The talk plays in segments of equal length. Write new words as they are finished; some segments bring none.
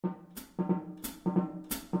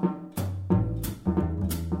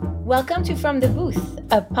Welcome to From the Booth,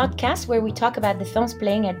 a podcast where we talk about the films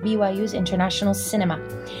playing at BYU's International Cinema.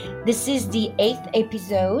 This is the 8th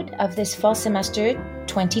episode of this fall semester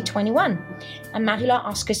 2021. I'm Marie-Laure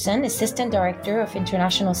Oscarson, Assistant Director of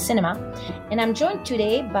International Cinema, and I'm joined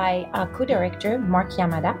today by our co-director, Mark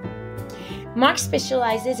Yamada. Mark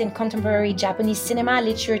specializes in contemporary Japanese cinema,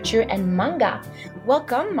 literature, and manga.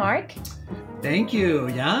 Welcome, Mark. Thank you.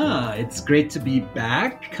 Yeah, it's great to be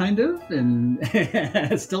back, kind of, and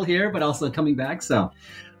still here, but also coming back. So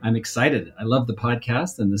I'm excited. I love the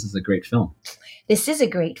podcast, and this is a great film. This is a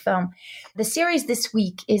great film. The series this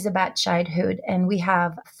week is about childhood, and we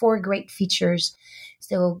have 4 great features.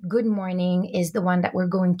 So Good Morning is the one that we're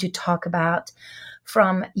going to talk about,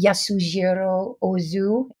 from Yasujiro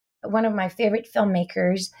Ozu, one of my favorite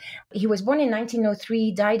filmmakers. He was born in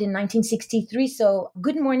 1903, died in 1963. So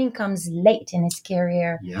Good Morning comes late in his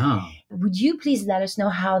career. Yeah. Would you please let us know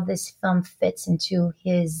how this film fits into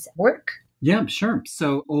his work? Yeah, sure.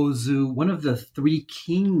 So Ozu, one of the 3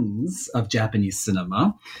 kings of Japanese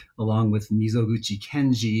cinema, along with Mizoguchi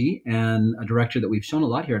Kenji, and a director that we've shown a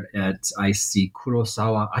lot here at IC,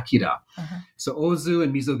 Kurosawa Akira. So Ozu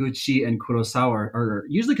and Mizoguchi and Kurosawa are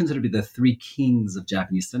usually considered to be the 3 kings of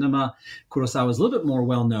Japanese cinema. Kurosawa is a little bit more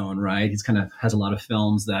well-known, right? He's kind of has a lot of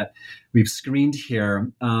films that we've screened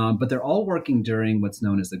here, but they're all working during what's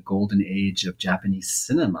known as the golden age of Japanese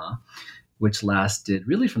cinema, which lasted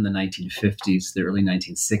really from the 1950s to the early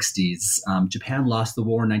 1960s. Japan lost the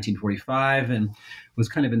war in 1945 and was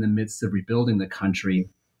kind of in the midst of rebuilding the country.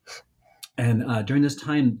 And during this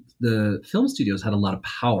time, the film studios had a lot of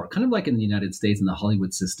power, kind of like in the United States in the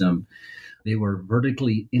Hollywood system. They were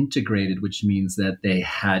vertically integrated, which means that they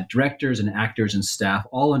had directors and actors and staff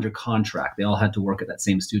all under contract. They all had to work at that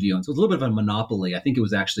same studio. And so it was a little bit of a monopoly. I think it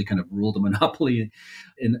was actually kind of ruled a monopoly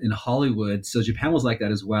in Hollywood. So Japan was like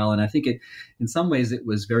that as well. And I think in some ways it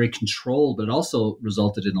was very controlled, but it also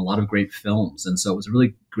resulted in a lot of great films. And so it was a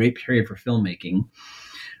really great period for filmmaking.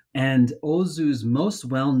 And Ozu's most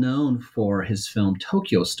well-known for his film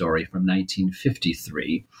Tokyo Story from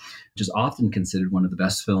 1953, which is often considered one of the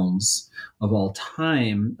best films of all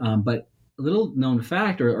time. But a little known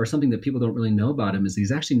fact, or something that people don't really know about him, is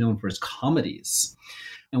he's actually known for his comedies.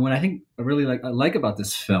 And what I think I really like about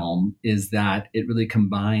this film is that it really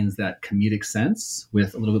combines that comedic sense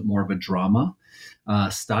with a little bit more of a drama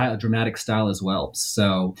style, dramatic style as well.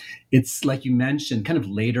 So it's, like you mentioned, kind of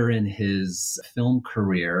later in his film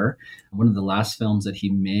career, one of the last films that he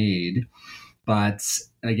made, but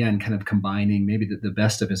again, kind of combining maybe the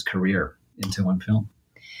best of his career into one film.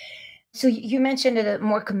 So you mentioned a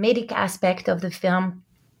more comedic aspect of the film.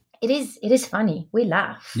 It is funny. We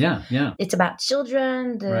laugh. Yeah. It's about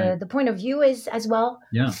children. The point of view is as well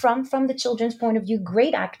from the children's point of view.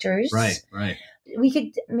 Great actors. Right. We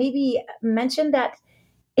could maybe mention that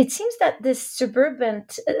it seems that this suburban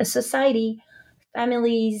society,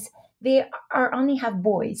 families, they only have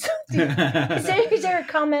boys. Is there a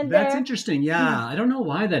comment there? That's interesting. Yeah, I don't know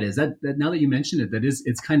why that is. That now that you mention it,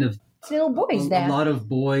 it's kind of little boys there. A lot of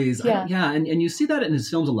boys. Yeah. And you see that in his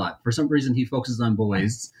films a lot. For some reason, he focuses on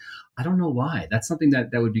boys. I don't know why. That's something that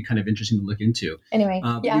would be kind of interesting to look into. Anyway,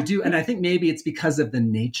 You do, and I think maybe it's because of the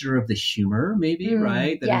nature of the humor, maybe,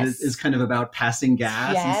 right? That it is kind of about passing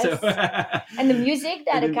gas. Yes. And, so, and the music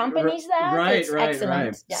that accompanies that. Right.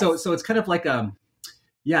 Excellent. Yes. So it's kind of like and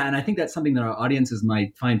I think that's something that our audiences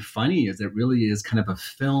might find funny, is it really is kind of a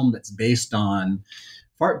film that's based on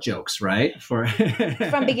fart jokes, right? From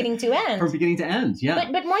beginning to end. From beginning to end, yeah.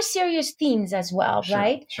 But more serious themes as well,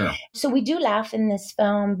 right? Sure. So we do laugh in this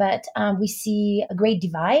film, but we see a great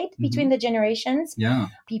divide between the generations. Yeah.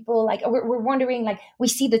 People, like, we're wondering, like, we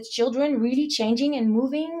see the children really changing and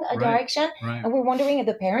moving a direction, and we're wondering if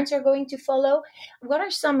the parents are going to follow. What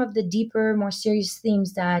are some of the deeper, more serious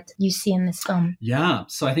themes that you see in this film? Yeah.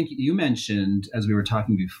 So I think you mentioned, as we were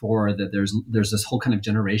talking before, that there's this whole kind of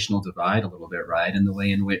generational divide a little bit, right? In the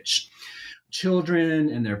way in which children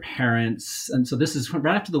and their parents, and so this is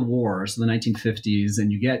right after the war, so the 1950s,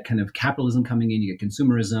 and you get kind of capitalism coming in, you get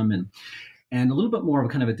consumerism, and a little bit more of a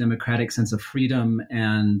kind of a democratic sense of freedom.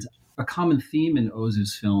 And a common theme in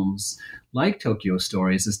Ozu's films, like Tokyo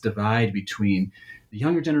Story, is this divide between the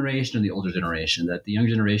younger generation and the older generation, that the younger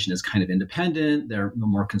generation is kind of independent, they're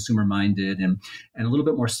more consumer-minded and a little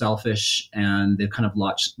bit more selfish, and they've kind of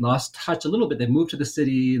lost touch a little bit. They've moved to the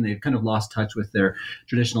city, and they've kind of lost touch with their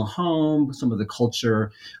traditional home, some of the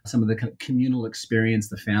culture, some of the kind of communal experience,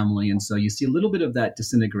 the family. And so you see a little bit of that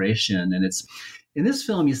disintegration, and In this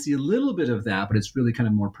film, you see a little bit of that, but it's really kind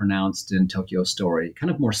of more pronounced in Tokyo Story, kind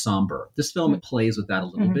of more somber. This film plays with that a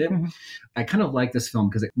little bit. I kind of like this film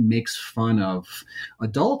because it makes fun of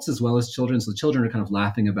adults as well as children. So the children are kind of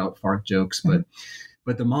laughing about fart jokes, but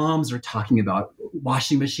the moms are talking about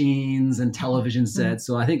washing machines and television sets.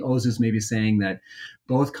 So I think Ozu's maybe saying that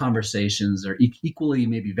both conversations are equally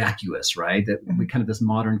maybe vacuous, right? That we kind of this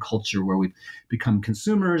modern culture where we've become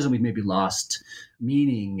consumers and we've maybe lost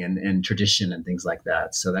meaning and tradition and things like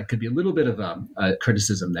that. So that could be a little bit of a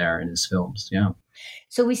criticism there in his films. Yeah.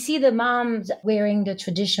 So we see the moms wearing the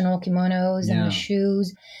traditional kimonos and the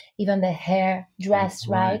shoes, even the hair dress,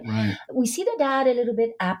 right? We see the dad a little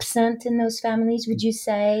bit absent in those families, would you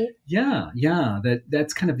say? Yeah.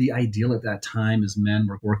 That's kind of the ideal at that time, as men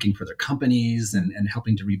were working for their companies and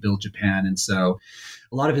helping to rebuild Japan. And so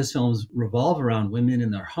a lot of his films revolve around women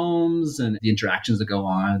in their homes and the interactions that go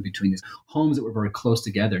on between these homes that were very close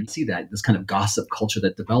together. And you see that this kind of gossip culture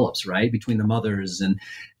that develops, right, between the mothers, and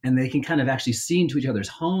they can kind of actually see into each other's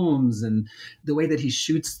homes. And the way that he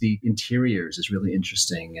shoots the interiors is really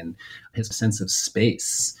interesting. And his sense of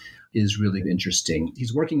space is really interesting.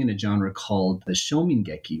 He's working in a genre called the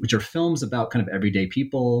Shomingeki, which are films about kind of everyday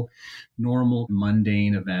people, normal,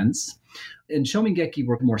 mundane events. And Shomingeki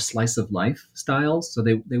were more slice of life styles. So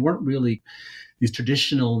they weren't really these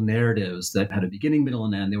traditional narratives that had a beginning, middle,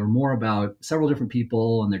 and end. They were more about several different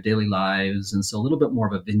people and their daily lives. And so a little bit more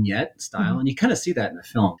of a vignette style. And you kind of see that in the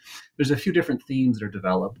film. There's a few different themes that are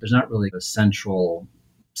developed. There's not really a central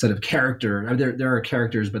set of character. There are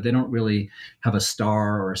characters, but they don't really have a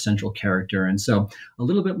star or a central character. And so a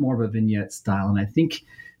little bit more of a vignette style. And I think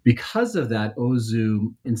because of that,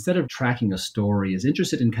 Ozu, instead of tracking a story, is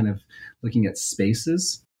interested in kind of looking at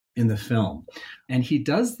spaces in the film. And he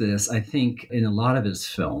does this, I think, in a lot of his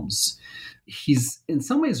films. He's in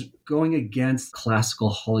some ways going against classical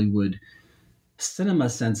Hollywood cinema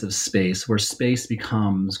sense of space, where space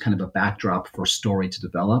becomes kind of a backdrop for story to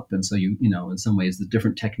develop. And so you know, in some ways, the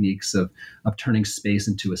different techniques of turning space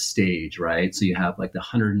into a stage, right? So you have like the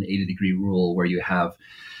 180-degree rule, where you have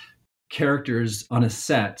characters on a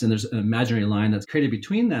set and there's an imaginary line that's created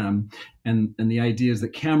between them. And the idea is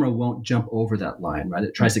that camera won't jump over that line, right?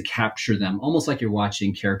 It tries to capture them almost like you're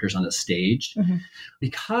watching characters on a stage.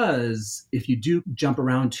 Because if you do jump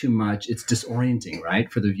around too much, it's disorienting,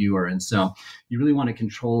 right, for the viewer. And so you really want to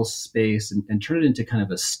control space and turn it into kind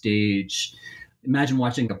of a stage. Imagine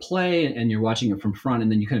watching a play and you're watching it from front,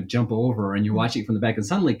 and then you kind of jump over and you're watching it from the back, and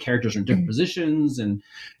suddenly characters are in different positions. And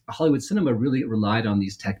Hollywood cinema really relied on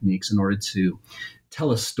these techniques in order to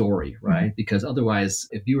tell a story, right? Because otherwise,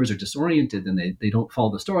 if viewers are disoriented, then they don't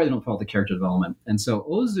follow the story, they don't follow the character development. And so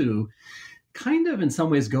Ozu kind of in some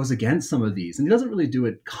ways goes against some of these. And he doesn't really do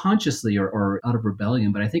it consciously or out of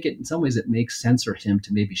rebellion, but I think in some ways it makes sense for him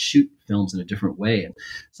to maybe shoot films in a different way. And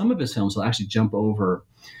some of his films will actually jump over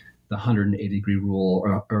the 180-degree rule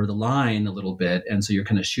or the line a little bit. And so you're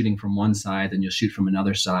kind of shooting from one side, then you'll shoot from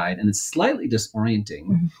another side. And it's slightly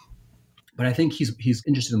disorienting. But I think he's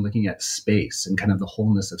interested in looking at space and kind of the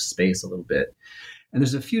wholeness of space a little bit. And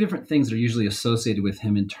there's a few different things that are usually associated with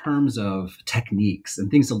him in terms of techniques and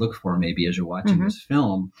things to look for maybe as you're watching this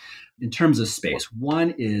film. In terms of space,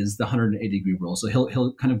 one is the 180-degree rule. So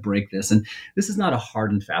he'll kind of break this. And this is not a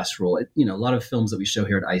hard and fast rule. A lot of films that we show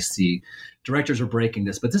here at IC, directors are breaking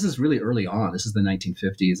this, but this is really early on. This is the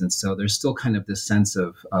 1950s. And so there's still kind of this sense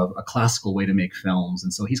of a classical way to make films.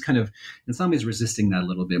 And so he's kind of, in some ways, resisting that a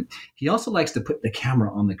little bit. He also likes to put the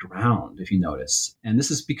camera on the ground, if you notice. And this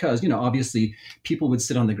is because, obviously people would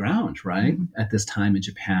sit on the ground, right, at this time in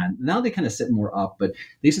Japan. Now they kind of sit more up, but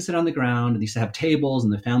they used to sit on the ground, and they used to have tables,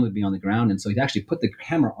 and the family would be on the ground. And so he'd actually put the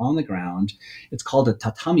camera on the ground. It's called a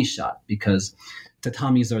tatami shot because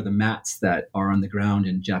tatamis are the mats that are on the ground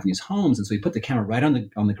in Japanese homes. And so he put the camera right on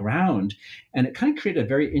the ground, and it kind of created a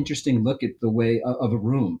very interesting look at the way of a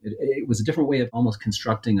room. It was a different way of almost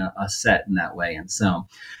constructing a set in that way. And so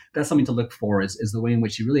that's something to look for is the way in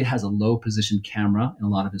which he really has a low position camera in a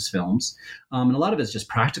lot of his films. And a lot of it's just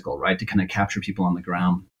practical, right, to kind of capture people on the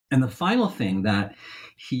ground. And the final thing that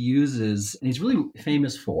he uses, and he's really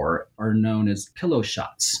famous for, are known as pillow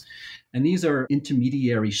shots. And these are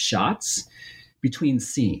intermediary shots between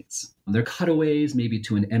scenes. They're cutaways maybe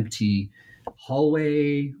to an empty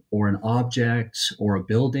hallway or an object or a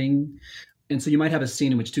building. And so you might have a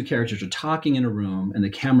scene in which two characters are talking in a room and the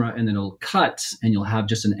camera, and then it'll cut and you'll have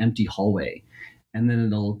just an empty hallway. And then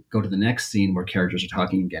it'll go to the next scene where characters are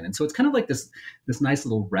talking again. And so it's kind of like this nice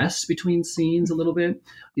little rest between scenes a little bit,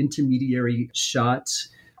 intermediary shot.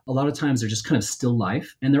 A lot of times they're just kind of still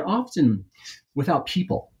life, and they're often without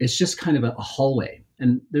people. It's just kind of a hallway.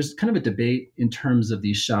 And there's kind of a debate in terms of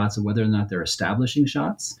these shots of whether or not they're establishing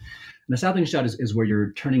shots. An establishing shot is where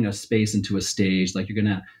you're turning a space into a stage, like you're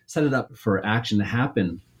going to set it up for action to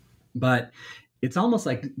happen. But it's almost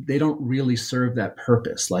like they don't really serve that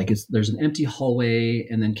purpose. Like there's an empty hallway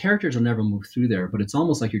and then characters will never move through there, but it's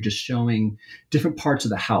almost like you're just showing different parts of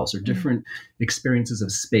the house or different experiences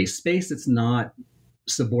of space. Space that's not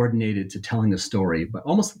subordinated to telling a story, but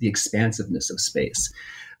almost the expansiveness of space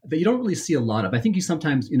that you don't really see a lot of. I think you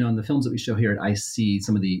sometimes, in the films that we show here at IC,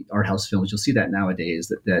 some of the art house films, you'll see that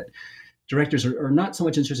nowadays, that directors are not so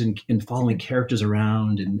much interested in following characters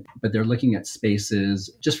around, but they're looking at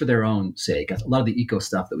spaces just for their own sake. A lot of the eco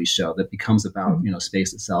stuff that we show that becomes about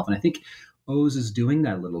space itself, and I think Oz is doing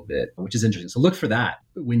that a little bit, which is interesting. So look for that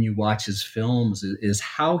when you watch his films, is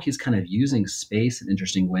how he's kind of using space in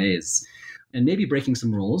interesting ways. And maybe breaking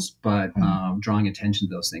some rules, but drawing attention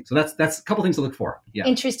to those things. So that's a couple things to look for. Yeah.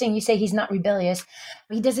 Interesting. You say he's not rebellious.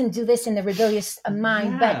 He doesn't do this in the rebellious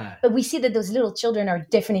mind, but we see that those little children are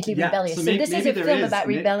definitely rebellious. So this is a film about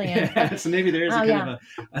rebellion. Yeah, so maybe there is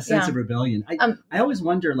a sense of rebellion. I always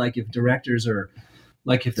wonder, like, if directors are,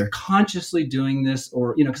 like, if they're consciously doing this,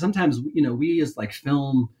 or because sometimes we as like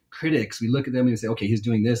film critics, we look at them and we say, okay, he's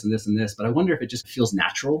doing this and this and this, but I wonder if it just feels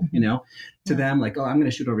natural, to them, like, oh, I'm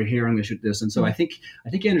going to shoot over here, I'm going to shoot this. And so I think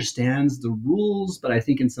he understands the rules, but I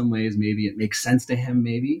think in some ways maybe it makes sense to him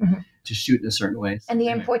to shoot in a certain way. And the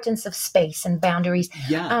importance of space and boundaries.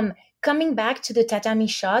 Yeah. Coming back to the tatami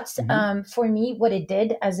shots, for me, what it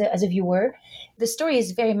did as a viewer, the story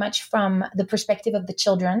is very much from the perspective of the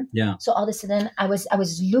children. Yeah. So all of a sudden, I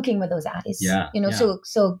was looking with those eyes. Yeah.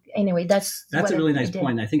 So anyway, that's a really nice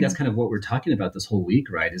point. And I think that's kind of what we're talking about this whole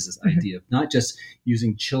week, right? Is this idea of not just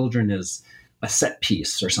using children as a set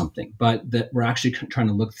piece or something, but that we're actually trying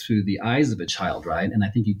to look through the eyes of a child, right? And I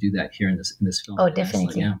think you do that here in this film. Oh,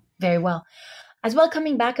 definitely. Yeah. Very well. As well,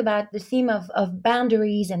 coming back about the theme of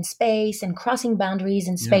boundaries and space and crossing boundaries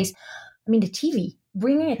and space. Yeah. I mean, the TV,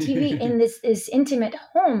 bringing a TV in this intimate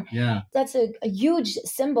home, that's a huge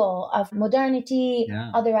symbol of modernity,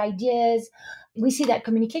 other ideas. We see that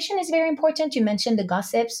communication is very important. You mentioned the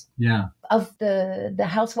gossips of the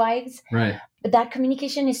housewives. Right. But that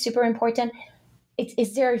communication is super important.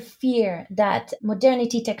 Is there a fear that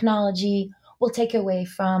modernity, technology will take away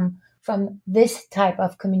from this type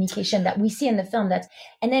of communication that we see in the film?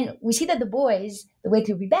 And then we see that the boys, the way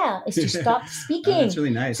to rebel is to stop speaking. That's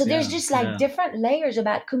really nice. So there's just different layers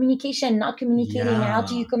about communication, not communicating. How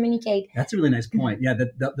do you communicate? That's a really nice point. Yeah,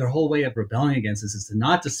 their whole way of rebelling against this is to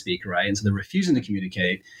not to speak, right? And so they're refusing to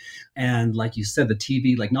communicate. And like you said, the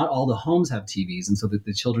TV, like not all the homes have TVs. And so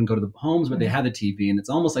the children go to the homes where they have the TV. And it's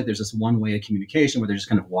almost like there's this one way of communication where they're just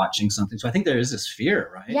kind of watching something. So I think there is this fear,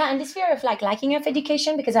 right? Yeah, and this fear of like lacking of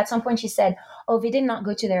education, because at some point she said, they did not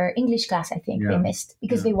go to their English class, I think they missed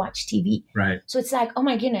because they watched TV. Right. So it's like, oh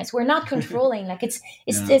my goodness, we're not controlling. Like it's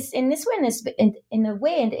in this way, in a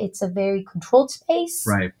way, and it's a very controlled space.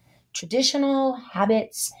 Right. Traditional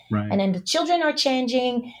habits, and then the children are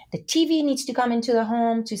changing. The TV needs to come into the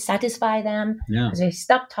home to satisfy them because they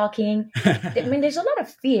stop talking. I mean, there's a lot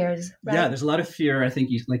of fears. Right? Yeah, there's a lot of fear. I think,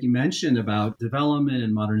 like you mentioned, about development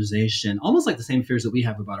and modernization, almost like the same fears that we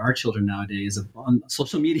have about our children nowadays on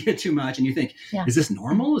social media too much. And you think, is this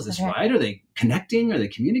normal? Is this right? Are they connecting? Are they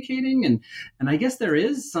communicating? And I guess there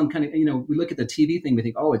is some kind of, we look at the TV thing, we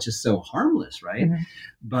think, oh, it's just so harmless, right?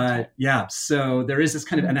 But so there is this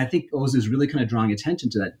kind of, and I think Ozu is really kind of drawing attention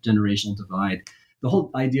to that generational divide. The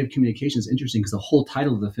whole idea of communication is interesting because the whole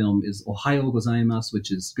title of the film is Ohayo gozaimasu,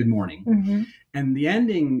 which is good morning. And the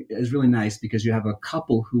ending is really nice because you have a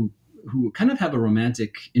couple who kind of have a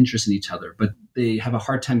romantic interest in each other, but they have a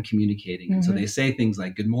hard time communicating. And so they say things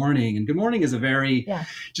like good morning, and good morning is a very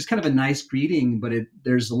just kind of a nice greeting, but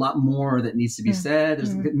there's a lot more that needs to be said.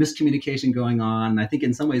 There's miscommunication going on. And I think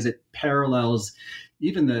in some ways it parallels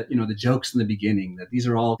even the jokes in the beginning, that these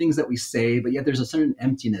are all things that we say, but yet there's a certain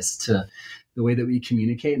emptiness to the way that we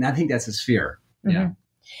communicate. And I think that's his fear. Yeah.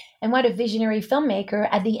 And what a visionary filmmaker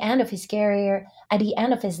at the end of his career, at the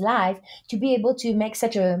end of his life, to be able to make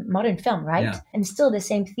such a modern film, right? Yeah. And still the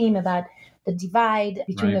same theme about the divide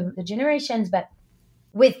between the generations, but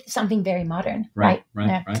with something very modern, right?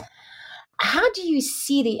 Right. How do you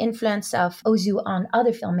see the influence of Ozu on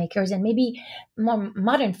other filmmakers and maybe more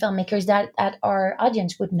modern filmmakers that our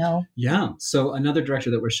audience would know? Yeah. So another director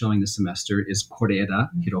that we're showing this semester is Koreeda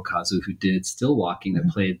Hirokazu, who did Still Walking, that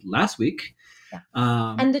played last week.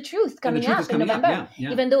 Yeah. And The Truth coming up in November. Yeah.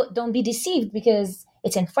 Even though, don't be deceived, because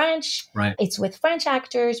it's in French. Right. It's with French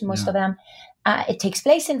actors, most of them. It takes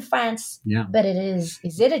place in France, but is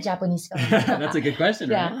it a Japanese film? That's a good question,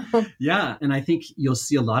 right? Yeah. And I think you'll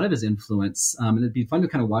see a lot of his influence. And it'd be fun to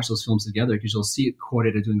kind of watch those films together because you'll see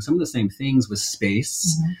Koreda doing some of the same things with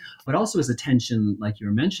space, but also his attention, like you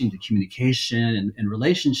were mentioning, to communication and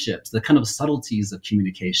relationships, the kind of subtleties of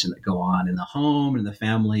communication that go on in the home and the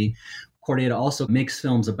family. Koreda also makes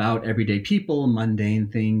films about everyday people, mundane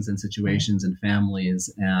things and situations and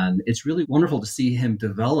families. And it's really wonderful to see him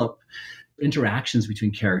develop interactions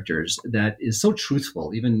between characters that is so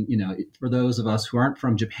truthful. Even, for those of us who aren't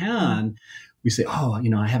from Japan, we say, oh,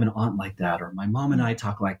 I have an aunt like that, or my mom and I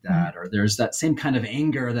talk like that, or there's that same kind of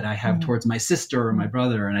anger that I have towards my sister or my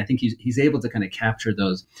brother. And I think he's able to kind of capture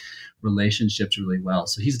those relationships really well.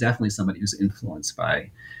 So he's definitely somebody who's influenced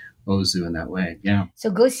by Ozu in that way. Yeah.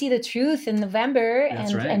 So go see The Truth in November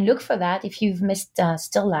and look for that if you've missed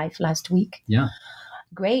Still Life last week. Yeah.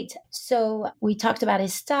 Great. So we talked about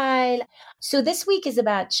his style. So this week is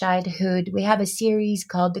about childhood. We have a series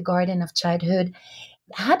called The Garden of Childhood.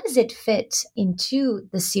 How does it fit into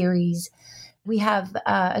the series? We have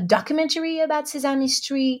a documentary about Sesame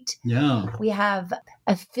Street. Yeah. We have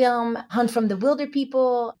a film, Hunt from the Wilder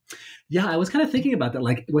People. Yeah, I was kind of thinking about that.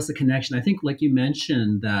 Like, what's the connection? I think, like you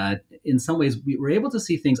mentioned, that in some ways we were able to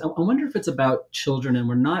see things. I wonder if it's about children,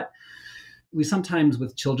 and we sometimes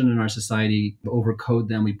with children in our society overcode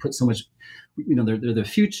them. We put so much, they're the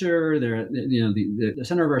future, they're, the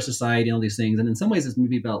center of our society, and all these things. And in some ways it's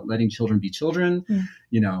maybe about letting children be children,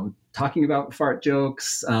 talking about fart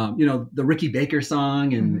jokes, the Ricky Baker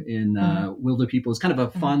song in Wilder People is kind of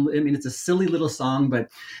a fun, it's a silly little song, but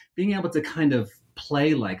being able to kind of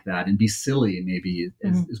play like that and be silly maybe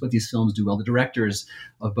is what these films do well. The directors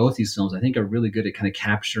of both these films, I think, are really good at kind of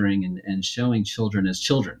capturing and showing children as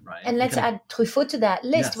children, right? And let's add Truffaut to that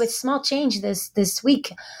list with small change this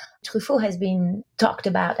week. Truffaut has been talked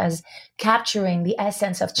about as capturing the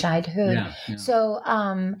essence of childhood. Yeah. So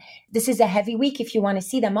this is a heavy week if you want to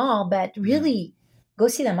see them all, but really go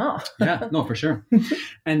see them all. Yeah, no, for sure.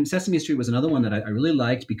 And Sesame Street was another one that I really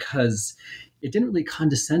liked because it didn't really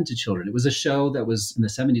condescend to children. It was a show that was in the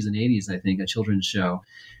 70s and 80s, I think, a children's show.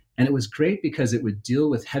 And it was great because it would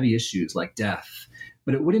deal with heavy issues like death,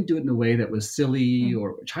 but it wouldn't do it in a way that was silly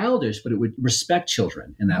or childish, but it would respect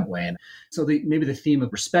children in that way. And so maybe the theme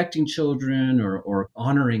of respecting children or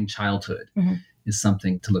honoring childhood is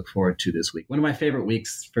something to look forward to this week. One of my favorite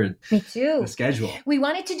weeks for the schedule. We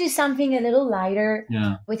wanted to do something a little lighter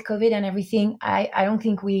with COVID and everything. I don't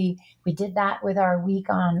think we did that with our week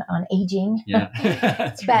on aging. Yeah.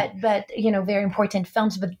 but very important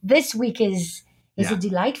films. But this week is a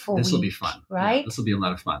delightful week. This will be fun. Right? Yeah, this will be a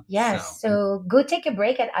lot of fun. Yes. So go take a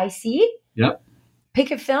break at IC. Yep. Pick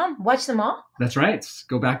a film, watch them all. That's right.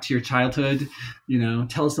 Go back to your childhood,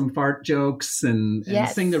 tell some fart jokes and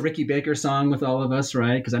sing the Ricky Baker song with all of us,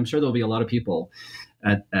 right? Because I'm sure there'll be a lot of people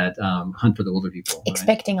at Hunt for the Wilder People.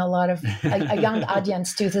 Expecting a lot of a young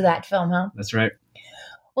audience to that film, huh? That's right.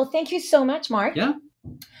 Well, thank you so much, Mark. Yeah.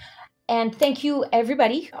 And thank you,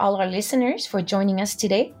 everybody, all our listeners, for joining us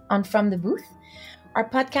today on From the Booth. Our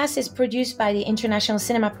podcast is produced by the International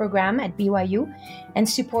Cinema Program at BYU and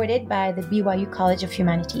supported by the BYU College of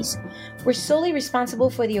Humanities. We're solely responsible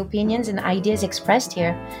for the opinions and ideas expressed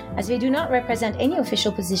here, as they do not represent any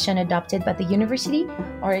official position adopted by the university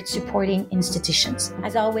or its supporting institutions.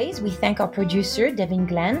 As always, we thank our producer, Devin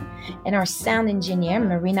Glenn, and our sound engineer,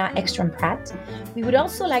 Marina Ekstrom-Pratt. We would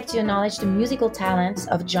also like to acknowledge the musical talents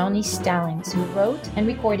of Johnny Stallings, who wrote and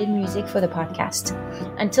recorded music for the podcast.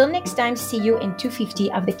 Until next time, see you in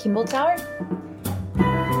 250 of the Kimball Tower.